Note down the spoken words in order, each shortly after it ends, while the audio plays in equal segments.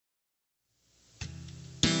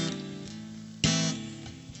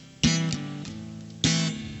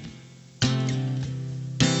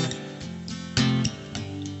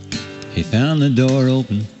He found the door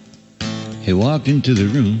open. He walked into the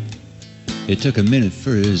room. It took a minute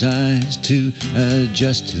for his eyes to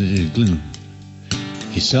adjust to the gloom.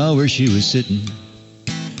 He saw where she was sitting,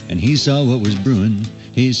 and he saw what was brewing.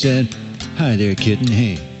 He said, "Hi there, kitten,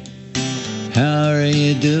 hey, how are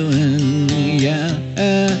you doing? Yeah,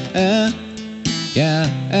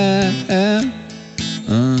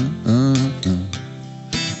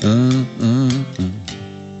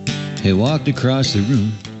 He walked across the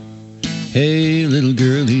room. "Hey, little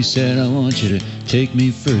girl," he said, "I want you to take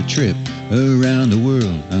me for a trip around the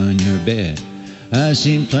world on your bed. I've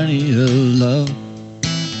seen plenty of love,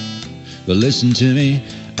 but listen to me,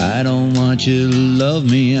 I don't want you to love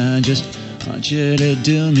me, I just want you to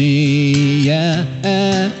do me, yeah,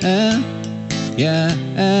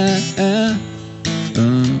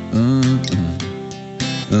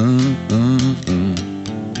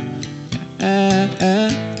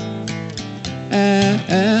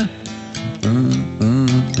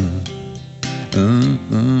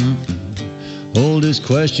 Oldest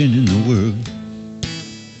question in the world.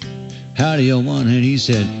 How do you want it? He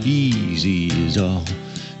said, easy is all.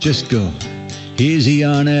 Just go easy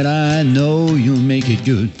on it. I know you'll make it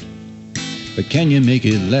good, but can you make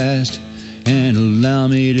it last? And allow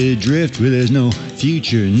me to drift where there's no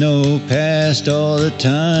future, no past. All the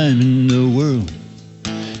time in the world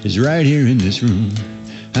is right here in this room.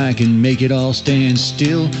 I can make it all stand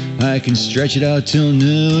still. I can stretch it out till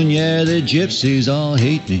noon. Yeah, the gypsies all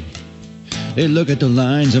hate me. They look at the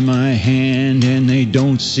lines of my hand and they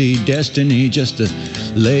don't see destiny, just the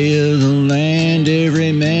lay of the land.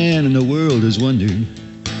 Every man in the world has wondered,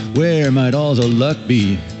 where might all the luck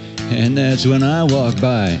be? And that's when I walk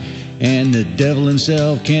by, and the devil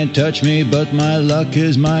himself can't touch me, but my luck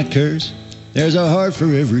is my curse. There's a heart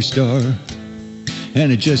for every star,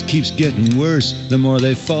 and it just keeps getting worse. The more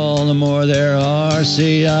they fall, the more there are.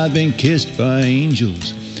 See, I've been kissed by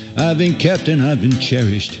angels, I've been kept and I've been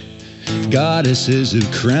cherished. Goddesses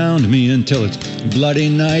have crowned me until it's bloody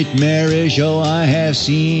nightmarish. Oh, I have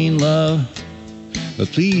seen love,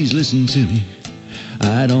 but please listen to me.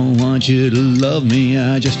 I don't want you to love me,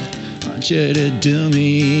 I just want you to do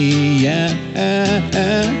me, yeah,